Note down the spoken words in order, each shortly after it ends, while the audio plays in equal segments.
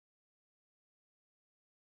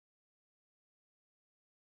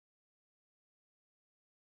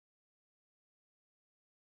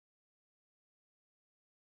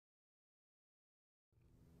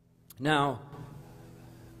Now,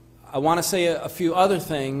 I want to say a few other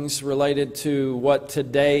things related to what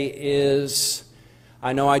today is.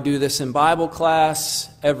 I know I do this in Bible class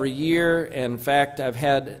every year. In fact, I've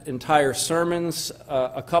had entire sermons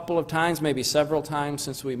a couple of times, maybe several times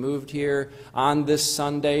since we moved here on this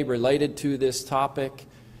Sunday related to this topic.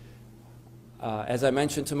 As I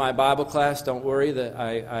mentioned to my Bible class, don't worry that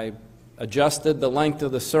I adjusted the length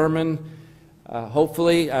of the sermon.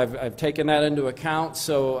 Hopefully, I've taken that into account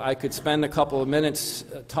so I could spend a couple of minutes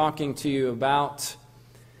talking to you about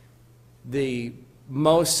the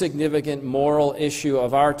most significant moral issue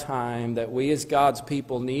of our time that we as God's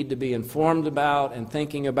people need to be informed about and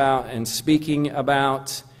thinking about and speaking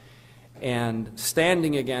about and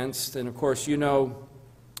standing against. And of course, you know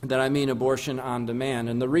that I mean abortion on demand.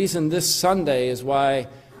 And the reason this Sunday is why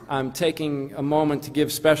I'm taking a moment to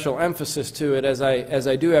give special emphasis to it, as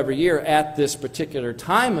I do every year at this particular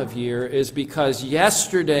time of year, is because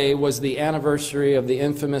yesterday was the anniversary of the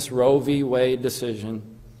infamous Roe v. Wade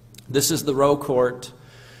decision. This is the Roe Court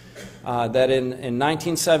that in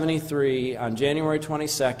 1973, on January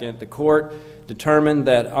 22nd, the court determined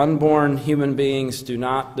that unborn human beings do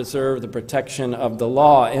not deserve the protection of the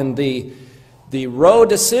law. And the Roe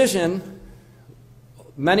decision,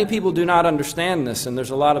 many people do not understand this, and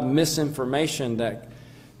there's a lot of misinformation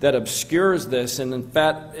that obscures this, and in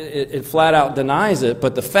fact, it flat out denies it.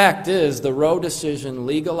 But the fact is, the Roe decision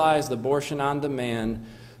legalized abortion on demand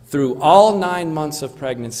through all 9 months of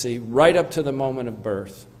pregnancy, right up to the moment of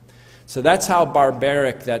birth. So that's how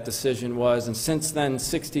barbaric that decision was, and since then,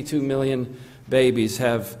 62 million babies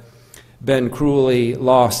have been cruelly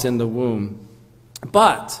lost in the womb.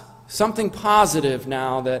 But something positive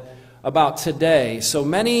now about today. So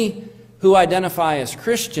many who identify as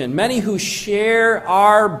Christian, many who share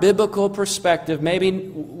our biblical perspective, maybe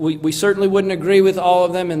we certainly wouldn't agree with all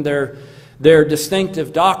of them and their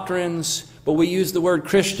distinctive doctrines, but we use the word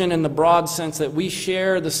Christian in the broad sense that we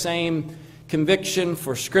share the same conviction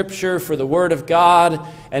for Scripture, for the Word of God,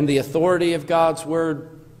 and the authority of God's Word.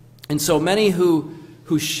 And so many who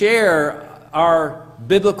share our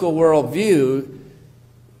biblical worldview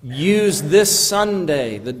use this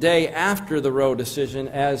Sunday, the day after the Roe decision,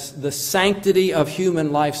 as the Sanctity of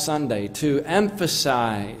Human Life Sunday, to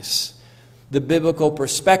emphasize the biblical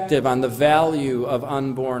perspective on the value of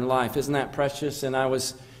unborn life. Isn't that precious? And I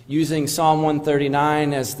was using Psalm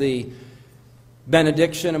 139 as the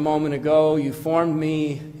benediction a moment ago. You formed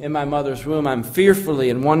me in my mother's womb. I'm fearfully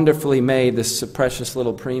and wonderfully made. This precious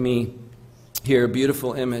little preemie here,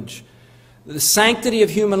 beautiful image. The Sanctity of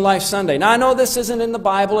Human Life Sunday. Now, I know this isn't in the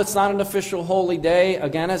Bible. It's not an official holy day.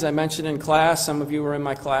 Again, as I mentioned in class, some of you were in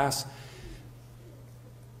my class.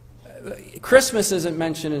 Christmas isn't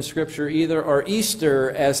mentioned in Scripture either, or Easter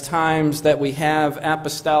as times that we have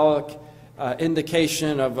apostolic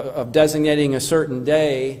indication of designating a certain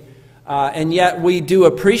day. And yet we do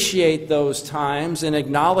appreciate those times and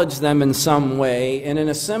acknowledge them in some way. And in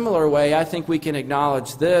a similar way, I think we can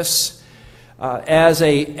acknowledge this as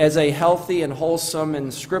a healthy and wholesome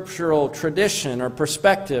and scriptural tradition or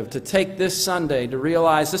perspective, to take this Sunday to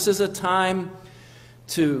realize this is a time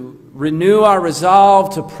to renew our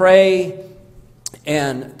resolve to pray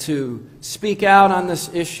and to speak out on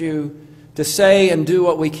this issue, to say and do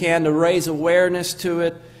what we can to raise awareness to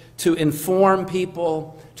it, to inform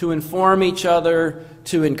people, to inform each other,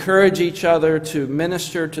 to encourage each other, to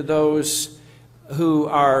minister to those who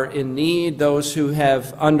are in need, those who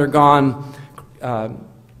have undergone,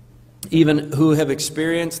 even who have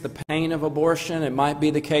experienced the pain of abortion. It might be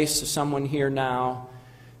the case of someone here now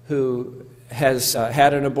who has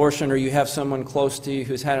had an abortion, or you have someone close to you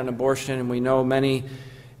who's had an abortion, and we know many,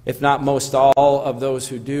 if not most all, of those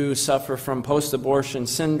who do suffer from post-abortion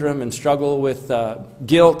syndrome and struggle with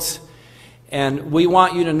guilt. And we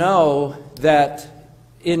want you to know that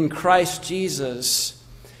in Christ Jesus,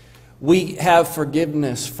 we have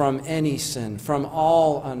forgiveness from any sin, from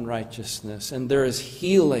all unrighteousness, and there is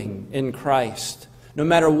healing in Christ. No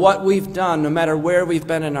matter what we've done, no matter where we've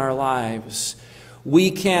been in our lives, we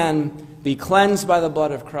can be cleansed by the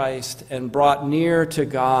blood of Christ and brought near to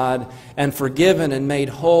God and forgiven and made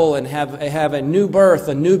whole and have a new birth,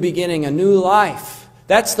 a new beginning, a new life.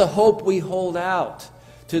 That's the hope we hold out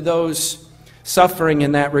to those suffering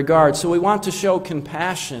in that regard. So we want to show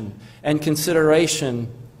compassion and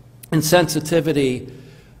consideration and sensitivity,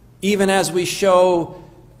 even as we show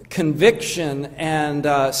conviction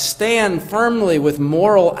and stand firmly with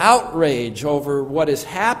moral outrage over what is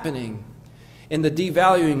happening in the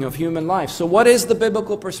devaluing of human life. So what is the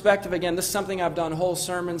biblical perspective? Again, this is something I've done whole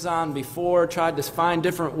sermons on before, tried to find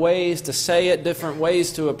different ways to say it, different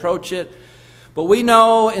ways to approach it. But we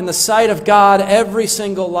know in the sight of God, every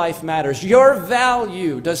single life matters. Your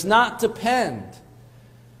value does not depend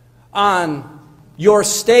on your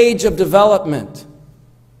stage of development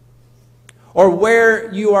or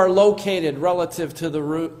where you are located relative to the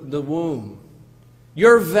womb.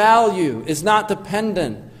 Your value is not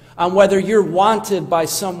dependent on whether you're wanted by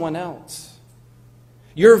someone else.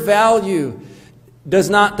 Your value does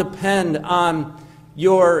not depend on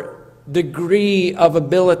your degree of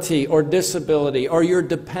ability or disability or your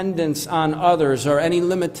dependence on others or any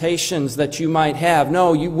limitations that you might have.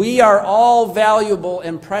 No, we are all valuable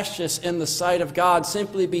and precious in the sight of God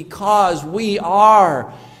simply because we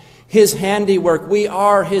are His handiwork. We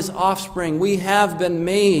are His offspring. We have been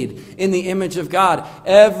made in the image of God.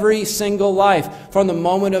 Every single life from the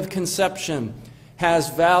moment of conception has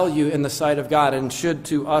value in the sight of God and should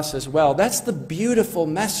to us as well. That's the beautiful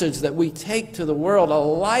message that we take to the world, a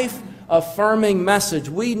life-affirming message.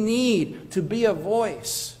 We need to be a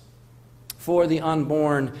voice for the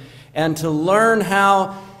unborn and to learn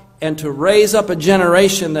how and to raise up a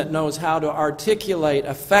generation that knows how to articulate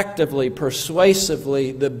effectively,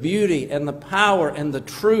 persuasively, the beauty and the power and the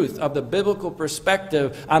truth of the biblical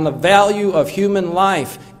perspective on the value of human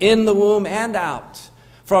life in the womb and out,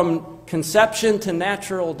 from conception to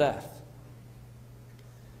natural death.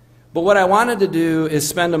 But what I wanted to do is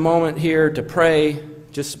spend a moment here to pray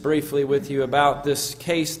just briefly with you about this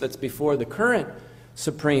case that's before the current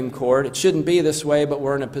Supreme Court. It shouldn't be this way, but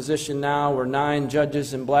we're in a position now where 9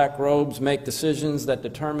 judges in black robes make decisions that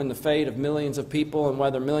determine the fate of millions of people and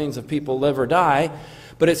whether millions of people live or die.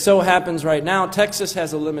 But it so happens right now, Texas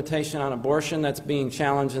has a limitation on abortion that's being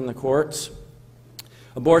challenged in the courts.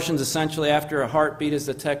 Abortion is essentially after a heartbeat is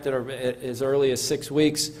detected or as early as 6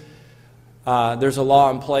 weeks. There's a law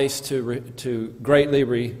in place to greatly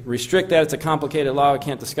restrict that. It's a complicated law I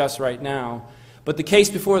can't discuss right now. But the case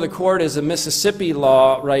before the court is a Mississippi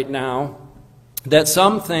law right now that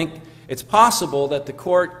some think it's possible that the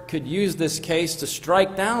court could use this case to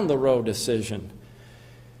strike down the Roe decision.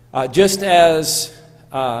 Just as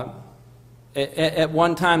at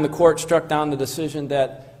one time the court struck down the decision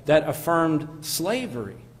that affirmed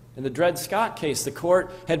slavery. In the Dred Scott case, the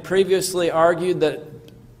court had previously argued that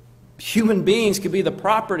human beings could be the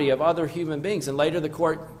property of other human beings. And later the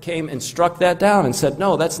court came and struck that down and said,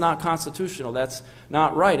 no, that's not constitutional. That's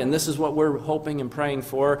not right. And this is what we're hoping and praying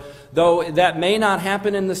for. Though that may not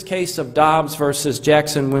happen in this case of Dobbs versus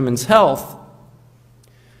Jackson Women's Health,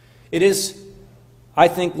 it is, I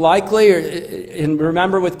think, likely, and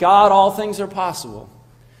remember, with God all things are possible.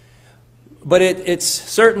 But it's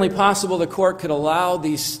certainly possible the court could allow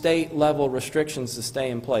these state-level restrictions to stay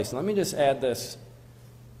in place. Let me just add this.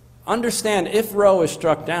 Understand, if Roe is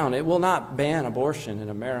struck down, it will not ban abortion in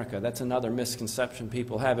America. That's another misconception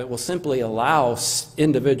people have. It will simply allow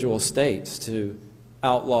individual states to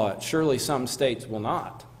outlaw it. Surely some states will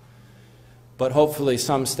not. But hopefully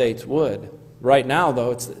some states would. Right now,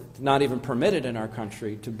 though, it's not even permitted in our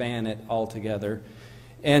country to ban it altogether.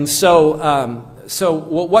 And so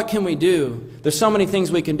what can we do? There's so many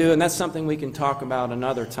things we can do, and that's something we can talk about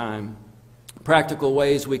another time. Practical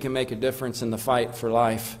ways we can make a difference in the fight for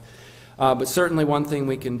life. But certainly one thing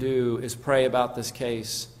we can do is pray about this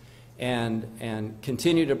case and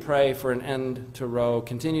continue to pray for an end to Roe.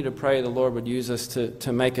 Continue to pray the Lord would use us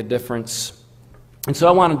to make a difference. And so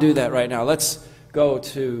I want to do that right now. Let's go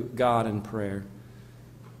to God in prayer.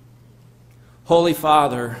 Holy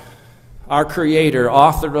Father, our Creator,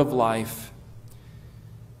 author of life,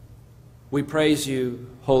 we praise you,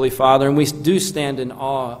 Holy Father, and we do stand in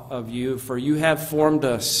awe of you, for you have formed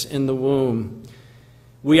us in the womb.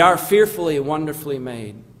 We are fearfully and wonderfully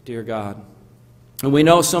made, dear God. And we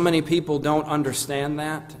know so many people don't understand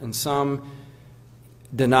that, and some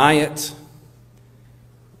deny it.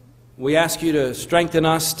 We ask you to strengthen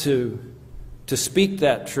us to speak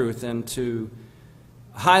that truth and to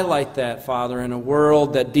highlight that, Father, in a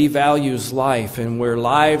world that devalues life and where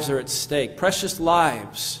lives are at stake. Precious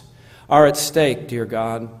lives are at stake, dear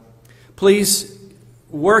God. Please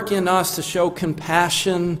work in us to show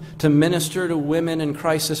compassion, to minister to women in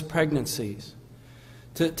crisis pregnancies,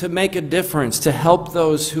 to make a difference, to help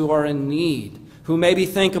those who are in need, who maybe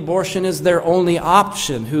think abortion is their only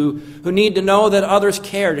option, who need to know that others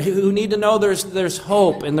care, who need to know there's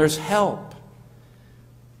hope and there's help.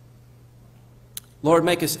 Lord,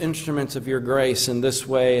 make us instruments of your grace in this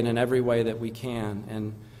way and in every way that we can.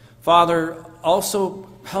 And Father, also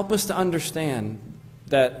help us to understand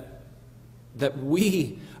that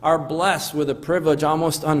we are blessed with a privilege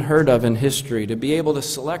almost unheard of in history, to be able to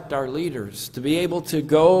select our leaders, to be able to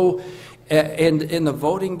go in the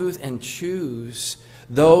voting booth and choose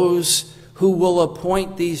those who will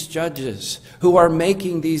appoint these judges, who are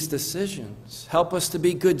making these decisions. Help us to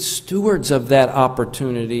be good stewards of that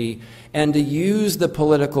opportunity and to use the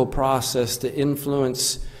political process to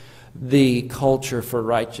influence the culture for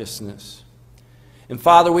righteousness. And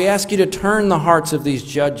Father, we ask you to turn the hearts of these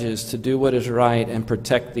judges to do what is right and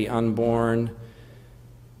protect the unborn.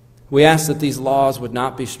 We ask that these laws would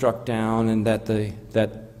not be struck down and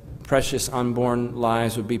that precious unborn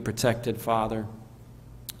lives would be protected, Father.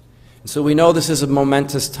 And so we know this is a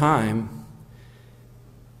momentous time.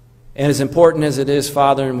 And as important as it is,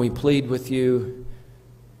 Father, and we plead with you,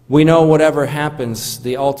 we know whatever happens,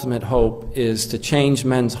 the ultimate hope is to change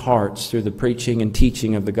men's hearts through the preaching and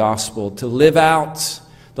teaching of the gospel, to live out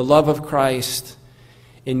the love of Christ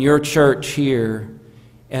in your church here,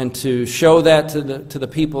 and to show that to the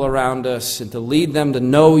people around us, and to lead them to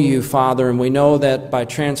know you, Father. And we know that by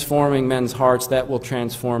transforming men's hearts, that will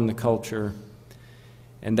transform the culture.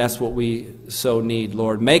 And that's what we so need,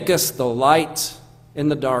 Lord. Make us the light in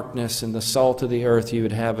the darkness and the salt of the earth you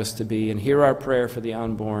would have us to be. And hear our prayer for the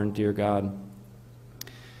unborn, dear God.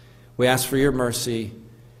 We ask for your mercy,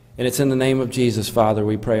 and it's in the name of Jesus, Father,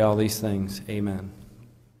 we pray all these things. Amen.